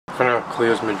funny how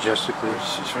Cleo's majestically.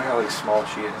 She's funny how like small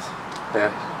she is.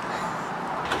 Yeah.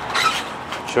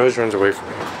 She always runs away from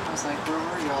me. I was like, where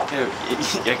were y'all?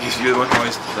 Yeah, because you're the one who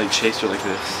always like chased her like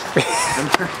this.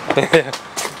 Remember?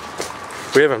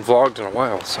 We haven't vlogged in a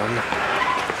while, son.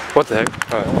 What the heck?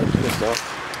 Oh, pissed off.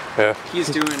 Yeah. He's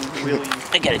doing really.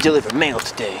 I gotta deliver mail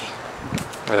today.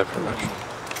 Yeah, pretty much.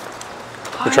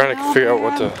 We're trying to figure out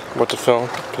what to film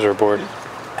because we're bored.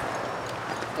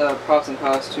 Props and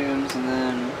costumes, and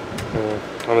then.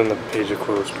 And then the page of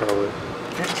quotes, probably.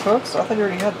 Page of quotes? I thought you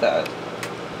already had that.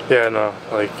 Yeah, no.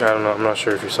 Like, I don't know. I'm not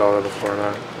sure if you saw that before or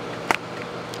not.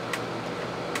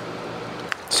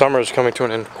 Summer is coming to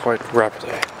an end quite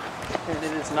rapidly. And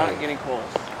it is not getting cold.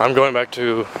 I'm going back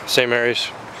to St.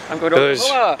 Mary's. I'm going to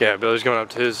Oklahoma. Yeah, Billy's going up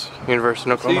to his university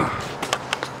in Oklahoma.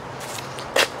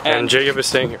 And Jacob is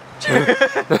staying here.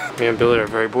 Me and Billy are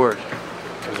very bored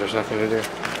because there's nothing to do.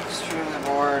 Extremely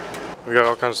bored. We got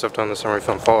all kinds of stuff done this summer. We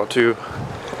filmed Fallout 2.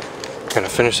 Gonna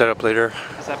finish that up later.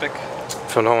 That's epic.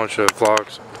 Filmed a whole bunch of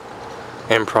vlogs,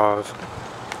 improv,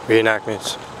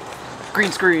 reenactments.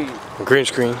 Green screen. Green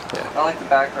screen. Yeah. I like the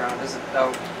background. Is it? Oh,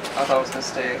 I thought it was gonna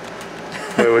stay.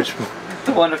 Wait, which?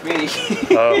 The one of me.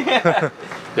 Oh. Yeah,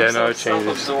 Yeah, no, it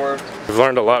changes. Self-absorbed. We've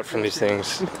learned a lot from these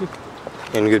things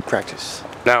in good practice.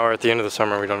 Now we're at the end of the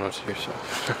summer, we don't know what to do, so.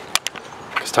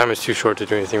 Because time is too short to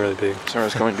do anything really big.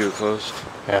 Summer's coming to a close.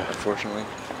 Yeah. Unfortunately.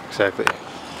 Exactly.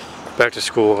 Back to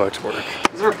school, back to work.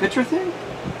 Is there a picture thing?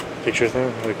 Picture thing?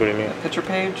 Like, what do you mean? Picture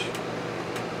page?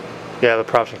 Yeah, the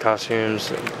props and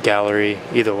costumes, gallery,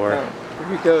 either or. Oh, here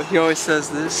we go. He always says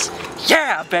this.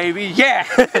 Yeah, baby, yeah!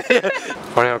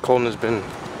 Funny how Colton has been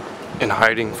in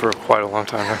hiding for quite a long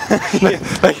time. Huh?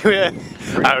 Like, yeah,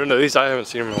 I don't know, at least I haven't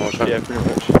seen him in a long time. Yeah, pretty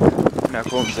much. Now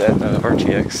Colton's at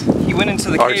RTX. He went into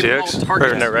the cave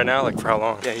RTX? Right now? Like, for how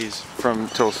long? Yeah, he's from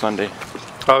till Sunday.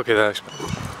 Oh, okay, that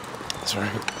explains. That's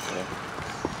right. Yeah.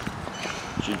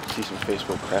 You should see some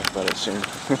Facebook crap about it soon.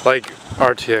 Like,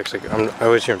 RTX, like, I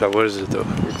always hear about, what is it though?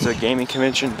 It's a gaming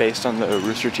convention based on the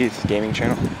Rooster Teeth gaming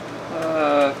channel.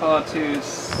 Fallout 2's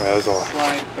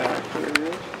slide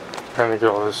backwards. Trying to get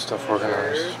all this stuff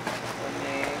organized.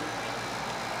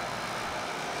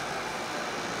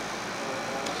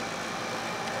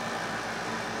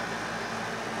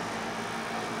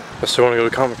 I still want to go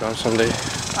to Comic-Con someday.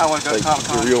 I want to go to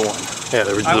Comic-Con. The real one. Yeah,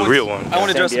 the real one. I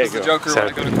want to dress up as the Joker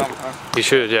Exactly. when I go to Comic-Con. You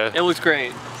should, yeah. It looks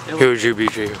great. Who would you be,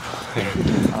 Jacob? I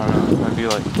don't know. I'd be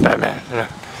like Batman. Yeah.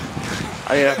 I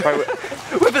mean, I probably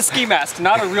With a ski mask,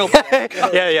 not a real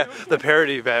yeah, the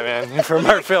parody Batman from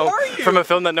our film. From a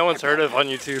film that no one's heard of on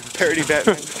YouTube. parody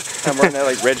Batman. I'm wearing that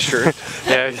like red shirt.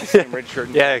 Yeah, Same red shirt.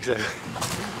 yeah, exactly.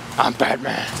 I'm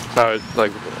Batman. No,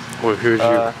 like, who would you?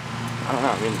 I don't know.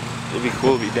 I mean, it'd be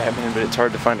cool to be Batman, but it's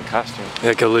hard to find a costume.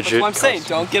 Like a legit. That's what I'm saying.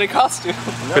 Don't get a costume.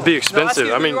 It'd be expensive.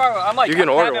 No, I mean, I'm like, you can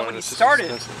order Batman one. when he It's just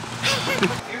started.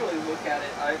 expensive. If you really look at it,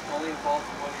 I'm only involved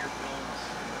in one of your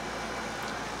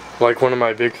films. Like one of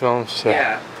my big films.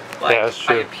 Yeah. Like, yeah, that's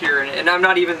true. I appear in it, and I'm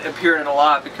not even appearing in a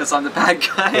lot because I'm the bad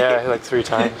guy. Yeah, like 3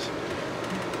 times.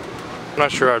 I'm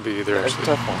not sure I'd be either. That's a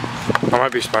Actually, tough one. I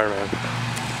might be Spider-Man.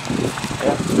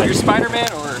 Yeah. You're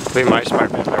Spider-Man, or? Maybe my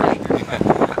Spider-Man.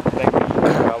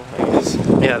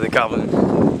 Yeah, the Goblin.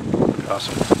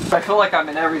 Awesome. I feel like I'm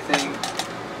in everything.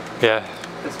 Yeah.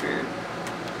 That's weird.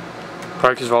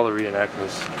 Probably because of all the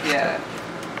reenactments. Yeah.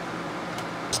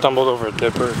 Stumbled over a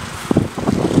dipper.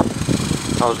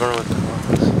 I was wondering what that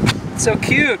was. So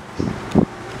cute.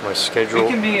 My schedule. We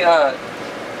can be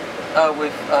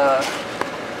with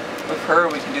her.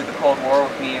 We can do the Cold War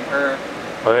with me and her.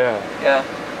 Oh yeah. Yeah.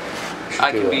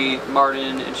 I do can that. be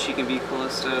Martin and she can be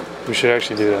Callista. We should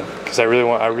actually do that because I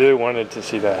really wanted to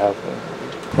see that happen.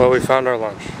 Well, we found our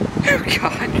lunch. Oh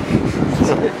God.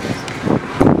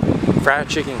 Fried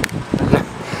chicken.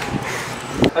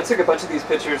 I took a bunch of these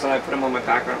pictures and I put them on my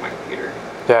background on my computer.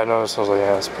 Yeah, no, this was like,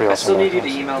 yeah, it's pretty awesome. I still need you to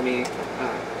email me. Yeah,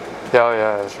 oh,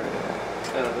 yeah, that's right.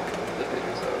 Yeah. The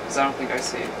pictures though, because I don't think I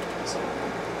see. So. I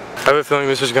have a feeling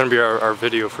this is going to be our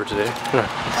video for today.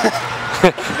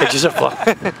 It's just a vlog.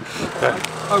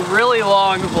 A really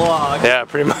long vlog. Yeah,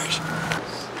 pretty much.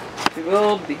 We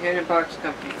build the HandintheBox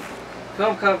company.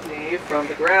 Film company from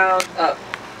the ground up.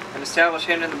 An established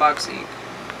HandintheBoxInc.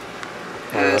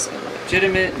 As a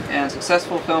legitimate and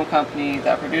successful film company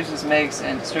that produces, makes,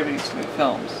 and distributes new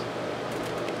films.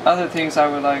 Other things I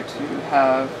would like to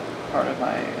have part of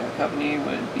my company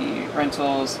would be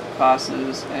rentals,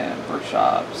 classes, and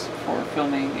workshops for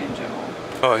filming in general.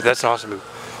 Oh, that's an awesome movie.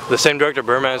 The same director,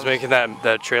 Birdman, is making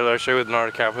that trailer I showed with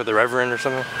Leonardo DiCaprio, The Reverend or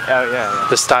something. Oh yeah.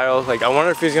 The style, like I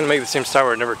wonder if he's gonna make the same style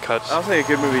where it never cuts. I'll say a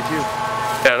good movie too.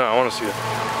 Yeah, no, I want to see it.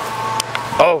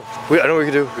 Oh, I know what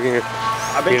we can do. We can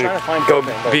I've been trying to find go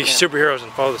propane, but be I can't. superheroes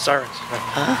and follow the sirens.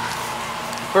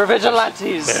 We're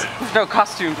vigilantes. Yeah. There's no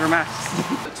costumes or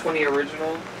masks. The 20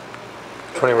 original.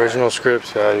 20 original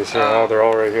scripts. Yeah, you see them all. They're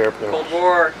all right here. Cold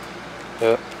War.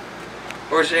 Yeah.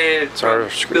 Originated from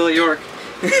script. Billy York.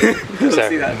 Exactly.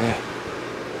 See that. Yeah.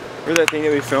 Remember that thing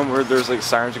that we filmed where there's like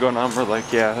sirens going on? We're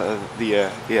like, yeah,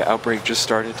 the outbreak just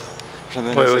started. Or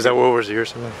something. Wait, was like that World War Z or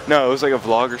something? No, it was like a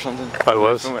vlog or something. Oh, it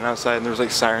was? We went outside and there was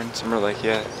like sirens and we're like,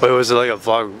 yeah. Wait, was it like a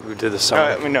vlog we did this summer?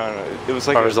 I mean, no. It was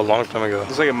like Or it was a long time ago. It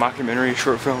was like a mockumentary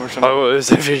short film or something. Oh, it was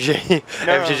FJJ.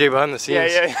 No. FJJ behind the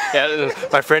scenes. Yeah.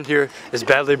 My friend here is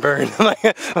badly burned. I'm like,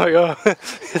 oh,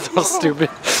 it's all stupid.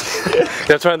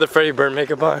 That's why I had the Freddy burn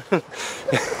makeup on.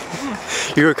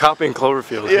 You were copying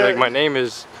Cloverfield. Yeah. You're like, my name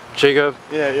is Jacob,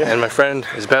 and my friend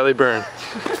is badly burned.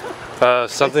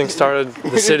 Something started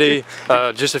the city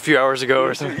just a few hours ago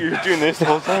or something. You were doing this the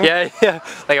whole time? Yeah.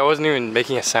 Like I wasn't even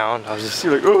making a sound. I was just.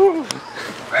 You're like, ooh.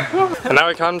 And now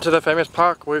we come to the famous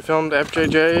park where we filmed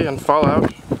FJJ and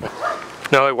Fallout.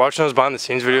 No, like watching those behind the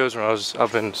scenes videos when I was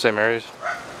up in St. Mary's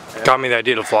got me the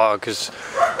idea to vlog because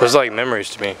those are like memories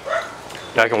to me.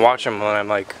 I can watch them when I'm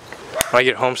like, when I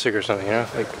get homesick or something, you know?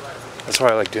 Like, that's why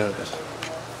I like doing this.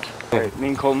 Right, me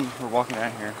and Colton were walking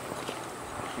out here,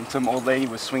 and some old lady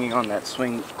was swinging on that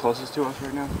swing closest to us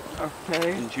right now.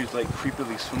 Okay. And she was like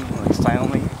creepily swinging, like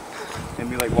silently. And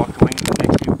we like walked away, and the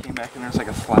next day we came back and there's like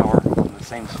a flower on the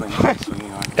same swing she was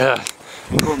swinging on. Yeah.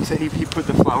 And Colton said he put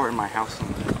the flower in my house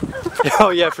someday.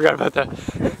 Oh yeah, I forgot about that.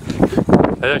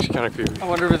 That's actually kind of creepy. I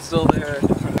wonder if it's still there.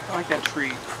 I like that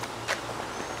tree.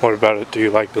 What about it? Do you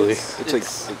like Billy?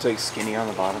 It's like skinny on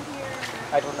the bottom.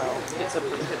 I don't know. It's a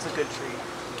good tree.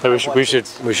 Hey, we should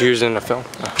use it in a film.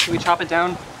 Should we chop it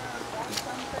down?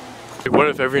 What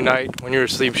if every night when you were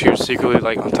asleep she was secretly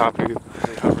like on top of you,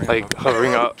 like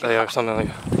hovering up, or something like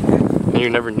that, and you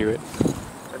never knew it?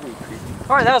 That'd be creepy.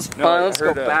 All right, that was No, fun. I Let's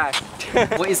go heard,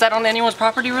 back. Wait, is that on anyone's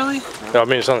property, really? No, I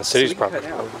mean it's on the city's property.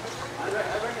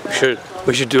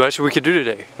 We should do. That's what we could do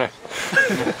today.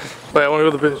 Wait, I want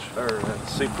to go to the beach. Or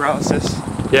sleep paralysis.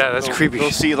 Yeah, that's creepy.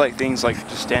 They'll see like things like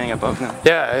just standing above them.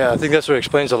 Yeah, I think that's what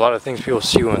explains a lot of things people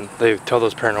see when they tell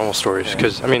those paranormal stories.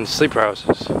 Because, I mean, sleep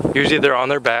paralysis. Usually they're on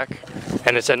their back,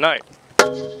 and it's at night.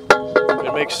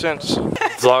 It makes sense.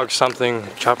 Vlog something,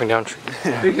 chopping down trees.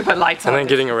 We can put lights on. And then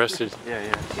getting arrested.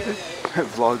 Yeah.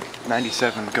 Vlog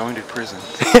 97, going to prison.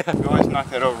 We always knock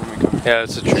that over when we come. Yeah,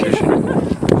 it's a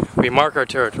tradition. We mark our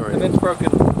territory. And it's broken.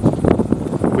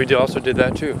 We also did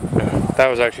that too. That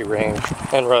was actually rain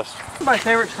and rust. My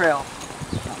favorite trail.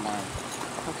 Not mine.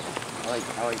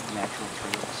 I like natural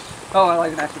trails. Oh, I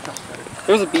like natural trails better.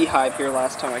 There was a beehive here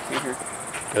last time I came here.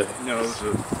 Good. No, it was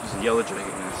a yellow jacket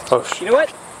nest. Oh, You know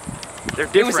what? They're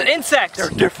different. It was an insect. They're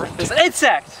different. It was an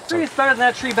insect. The tree is better than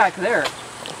that tree back there.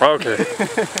 okay.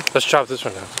 Let's chop this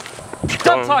one down.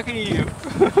 Stop talking to you.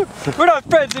 We're not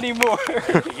friends anymore.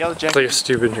 The yellow jacket. It's like a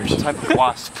stupid nurse. Type of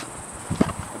wasp.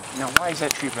 Now, why is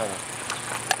that tree better?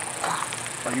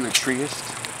 Are you a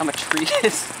treeist? I'm a treeist.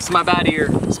 It's my bad ear.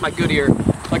 It's my good ear.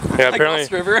 Like, Yeah, like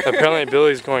Lost River. apparently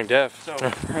Billy's going deaf. So,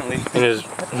 apparently. In his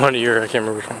one ear, I can't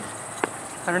remember which one.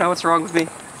 I don't know what's wrong with me.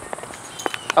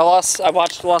 I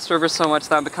watched Lost River so much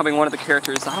that I'm becoming one of the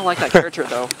characters. I don't like that character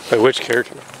though. Wait, which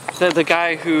character? The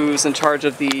guy who's in charge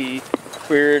of the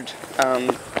weird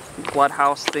blood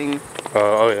house thing.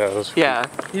 Oh yeah, that was Yeah,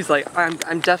 he's like,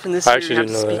 I'm deaf in this I ear. actually You have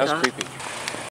didn't to know speak that. That's up." creepy.